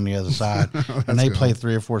moved around the other side. And they played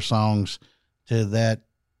 3 or 4 songs to that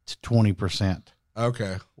to 20%.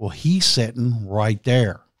 Okay. Well, he's sitting right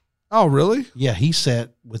there. Oh, really? Yeah, he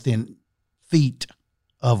sat within feet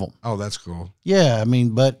of them. Oh, that's cool. Yeah, I mean,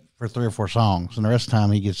 but for 3 or 4 songs, and the rest of the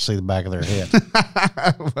time he gets to see the back of their head.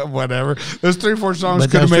 Whatever. Those 3 or 4 songs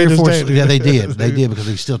But could have those made 3 or his 4 day. Yeah, they did. They did because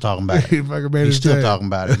he's still talking about it. He fucking made He's his still day. talking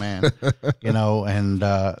about it, man. You know, and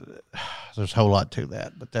there's a whole lot to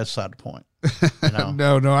that, but that's not the point. You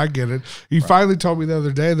know? No, I get it. He finally told me the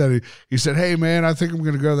other day that he said, hey, man, I think I'm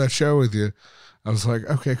going to go to that show with you. I was like,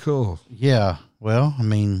 okay, cool. Yeah. Well, I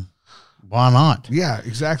mean, why not? Yeah,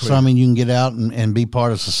 exactly. So, I mean, you can get out and be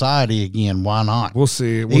part of society again. Why not? We'll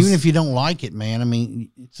see. Even if you don't like it, man. I mean,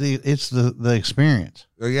 it's the experience.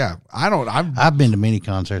 Yeah. I've been to many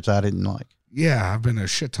concerts I didn't like. Yeah, I've been to a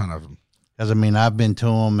shit ton of them. Because, I mean, I've been to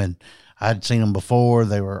them and I'd seen them before.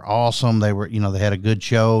 They were awesome. They were, they had a good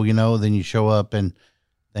show, then you show up and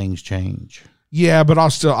things change. Yeah, but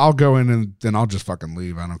I'll go in and then I'll just fucking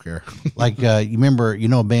leave. I don't care. Like, you remember,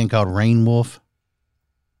 a band called Rain Wolf?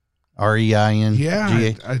 REIN.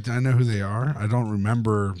 Yeah, I know who they are. I don't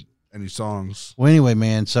remember any songs. Well, anyway,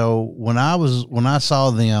 man. So when I saw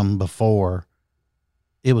them before,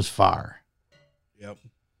 it was fire. Yep.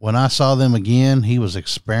 When I saw them again, he was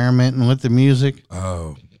experimenting with the music.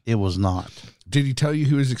 Oh, it was not. Did he tell you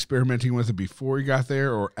he was experimenting with it before he got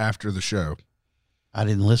there or after the show? I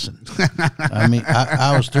didn't listen. I mean,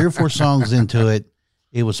 I was 3 or 4 songs into it.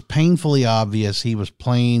 It was painfully obvious he was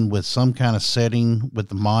playing with some kind of setting with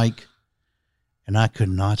the mic, and I could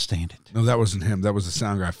not stand it. No, that wasn't him. That was the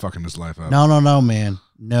sound guy fucking his life up. No, man.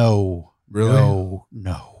 No. Really?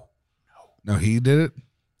 No, he did it?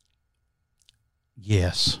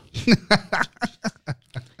 Yes.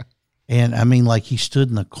 And I mean, like he stood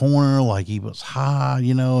in the corner, like he was high,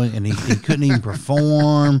 and he couldn't even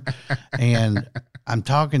perform. And I'm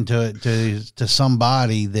talking to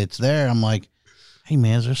somebody that's there. I'm like, hey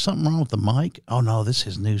man, is there something wrong with the mic? Oh no, this is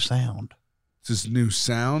his new sound. It's his new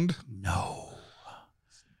sound? No.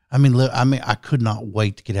 I mean, I could not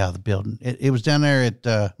wait to get out of the building. It was down there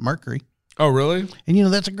at Mercury. Oh, really?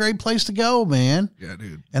 And, that's a great place to go, man. Yeah,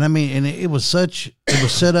 dude. And I mean, and it was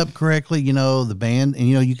set up correctly, the band, and,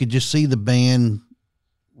 you could just see the band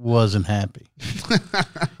wasn't happy.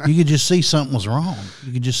 You could just see something was wrong.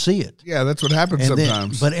 You could just see it. Yeah, that's what happens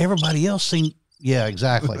sometimes. But everybody else seemed, yeah,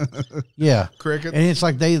 exactly. Yeah. Cricket. And it's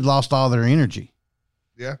like they lost all their energy.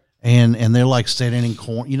 Yeah. And they're like sitting in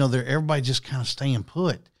corn, everybody just kind of staying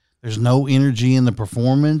put. There's no energy in the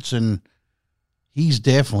performance, and he's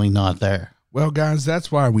definitely not there. Well, guys,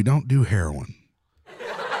 that's why we don't do heroin.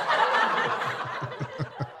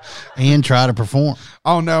 And try to perform.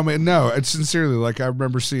 Oh, no, man. No, it's sincerely. Like, I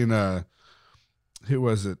remember seeing, who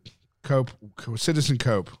was it? Citizen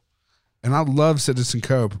Cope. And I love Citizen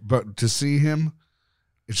Cope, but to see him,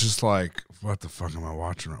 it's just like, what the fuck am I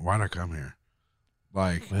watching? Why'd I come here?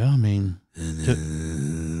 Like, well, I mean,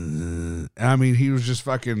 he was just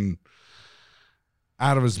fucking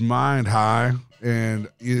out of his mind high, and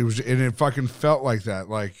it fucking felt like that.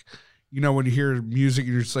 Like, when you hear music,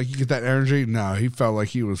 you're just like, you get that energy. No, he felt like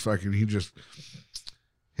he just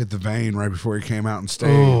hit the vein right before he came out on stage.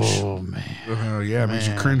 Oh, man. Oh, yeah, it makes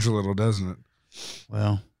you cringe a little, doesn't it?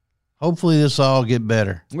 Well, hopefully this all get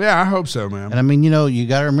better. Yeah, I hope so, man. And I mean, you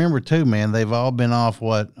got to remember too, man, they've all been off,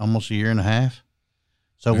 almost a year and a half?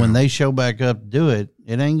 So when they show back up to do it,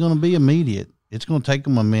 it ain't going to be immediate. It's going to take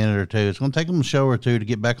them a minute or two. It's going to take them a show or two to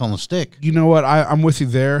get back on the stick. You know what? I'm with you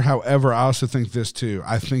there. However, I also think this too.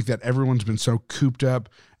 I think that everyone's been so cooped up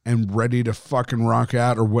and ready to fucking rock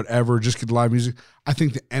out or whatever, just get live music. I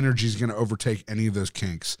think the energy is going to overtake any of those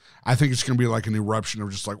kinks. I think it's going to be like an eruption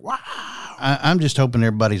of just like, wow. I'm just hoping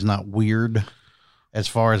everybody's not weird as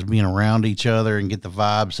far as being around each other and get the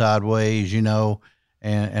vibe sideways,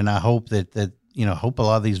 and I hope that hope a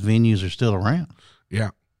lot of these venues are still around.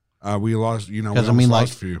 Yeah. We lost, because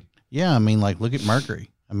lost a few. Yeah. I mean, like, look at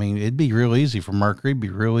Mercury. I mean, it'd be real easy for Mercury, be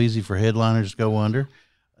real easy for headliners to go under.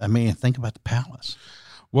 I mean, think about the Palace.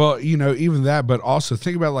 Well, even that, but also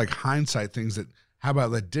think about like hindsight things how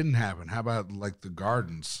about that didn't happen? How about like the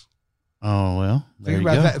Gardens? Oh, well, think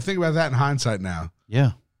about that. Think about that in hindsight now.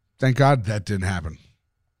 Yeah. Thank God that didn't happen.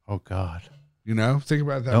 Oh, God. Think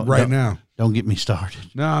about that now. Don't get me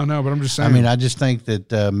started. No, but I'm just saying. I mean, I just think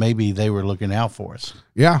that maybe they were looking out for us.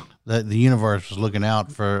 Yeah. The universe was looking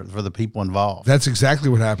out for the people involved. That's exactly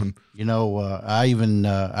what happened.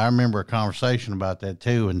 I remember a conversation about that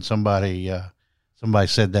too, and somebody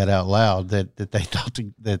said that out loud, that they thought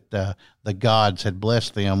that the gods had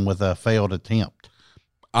blessed them with a failed attempt.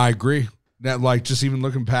 I agree. That, like, just even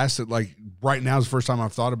looking past it, like, right now is the first time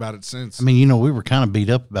I've thought about it since. I mean, we were kind of beat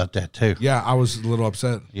up about that too. Yeah, I was a little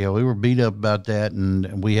upset. Yeah, we were beat up about that,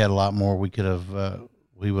 and we had a lot more we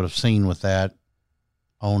would have seen with that.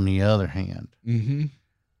 On the other hand,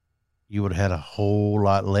 you would have had a whole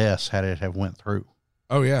lot less had it have went through.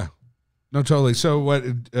 Oh, yeah. No, totally. So what,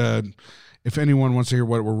 if anyone wants to hear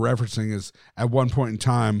what we're referencing, is at one point in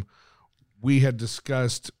time, we had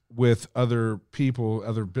discussed with other people,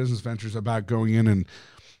 other business ventures, about going in and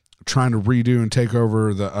trying to redo and take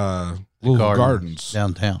over the gardens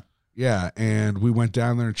downtown. Yeah, and we went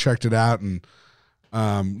down there and checked it out, and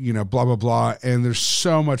blah blah blah. And there's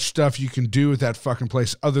so much stuff you can do with that fucking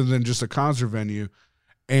place other than just a concert venue.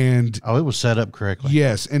 And it was set up correctly.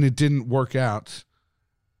 Yes, and it didn't work out.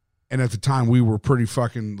 And at the time, we were pretty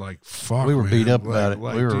fucking like, fuck. We were man. beat up about it.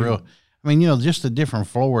 We were real. I mean, just the different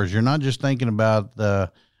floors. You're not just thinking about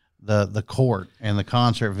the court and the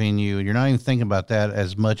concert venue. You're not even thinking about that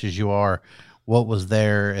as much as you are what was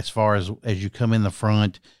there as far as you come in the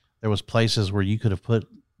front. There was places where you could have put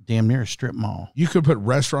damn near a strip mall. You could put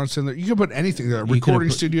restaurants in there. You could put anything there.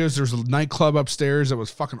 Recording studios. There's a nightclub upstairs that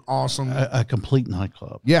was fucking awesome. A complete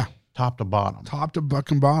nightclub. Yeah. Top to bottom. Top to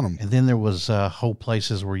fucking bottom. And then there was whole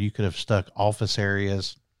places where you could have stuck office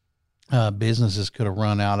areas. Businesses could have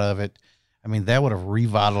run out of it. I mean, that would have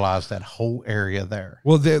revitalized that whole area there.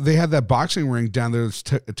 Well, they had that boxing ring down there that's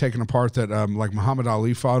taken apart that like Muhammad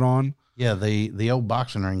Ali fought on. Yeah, the old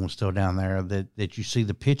boxing ring was still down there that you see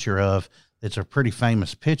the picture of. It's a pretty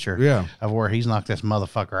famous picture. Yeah. Of where he's knocked this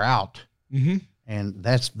motherfucker out. Mm-hmm. And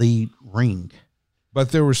that's the ring.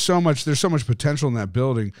 But there's so much potential in that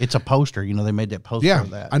building. It's a poster. They made that poster of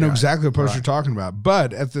that. I know exactly the poster you're talking about.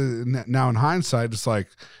 But now in hindsight, it's like,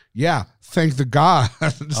 yeah, thank the God.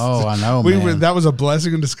 Oh, I know, man. That was a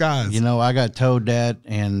blessing in disguise. I got told that,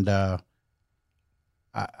 and I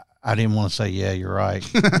didn't want to say, yeah, you're right.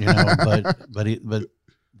 But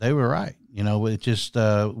they were right. It just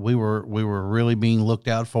we were really being looked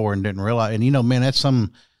out for and didn't realize. And man, that's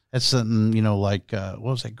something. Like what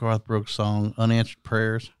was that Garth Brooks song, Unanswered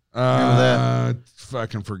Prayers? Remember that?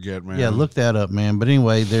 Fucking forget, man. Yeah, look that up, man. But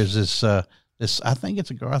anyway, there's this I think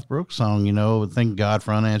it's a Garth Brooks song, you know, thank God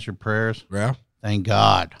for unanswered prayers. Yeah. Thank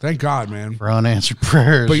God. Thank God, man. For unanswered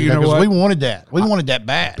prayers. But you know what? We wanted that. We wanted that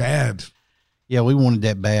bad. Bad. Yeah, we wanted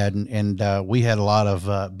that bad. And we had a lot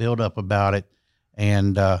of build up about it.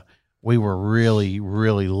 And we were really,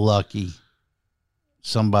 really lucky.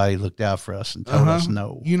 Somebody looked out for us and told us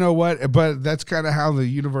no. You know what? But that's kind of how the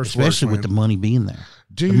universe Especially works. Especially with the money being there.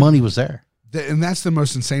 Dude, the money was there. And that's the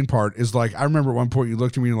most insane part is like, I remember at one point you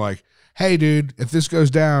looked at me and you're like, hey, dude, if this goes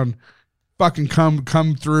down, fucking come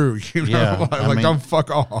through. You know, yeah, like don't fuck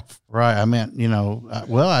off. Right. I meant, you know,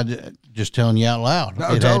 I just telling you out loud.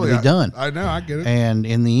 No, it totally. had to be done. I know. I get it. And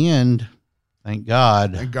in the end, thank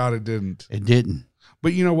God. Thank God it didn't. It didn't.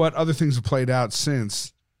 But you know what? Other things have played out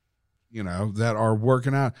since, you know, that are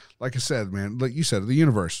working out. Like I said, man, like you said, the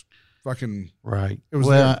universe. Fucking right. It was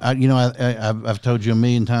well, I've told you a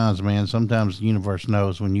million times, man. Sometimes the universe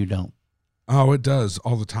knows when you don't. Oh, it does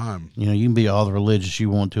all the time. You know, you can be all the religious you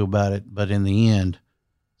want to about it, but in the end,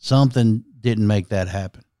 something didn't make that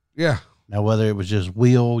happen. Yeah. Now, whether it was just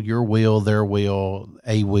your will, their will,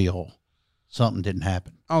 a will, something didn't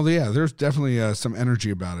happen. Oh yeah, there's definitely some energy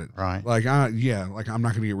about it. Right. Like like I'm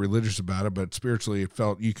not going to get religious about it, but spiritually, it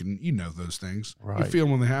felt you know those things. Right. You feel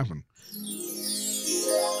them when they happen.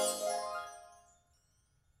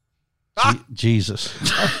 Jesus.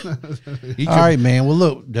 All right, man. Well,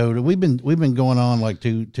 look, dude, we've been going on like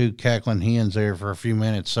two cackling hens there for a few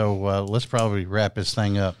minutes, so let's probably wrap this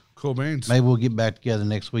thing up. Cool beans. Maybe we'll get back together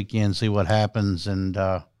next weekend, see what happens, and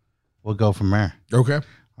we'll go from there. Okay.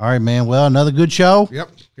 All right, man. Well, another good show.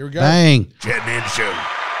 Yep. Here we go. Bang. Jetman Show.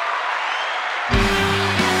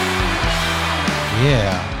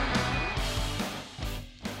 Yeah.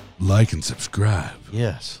 Like and subscribe.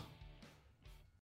 Yes.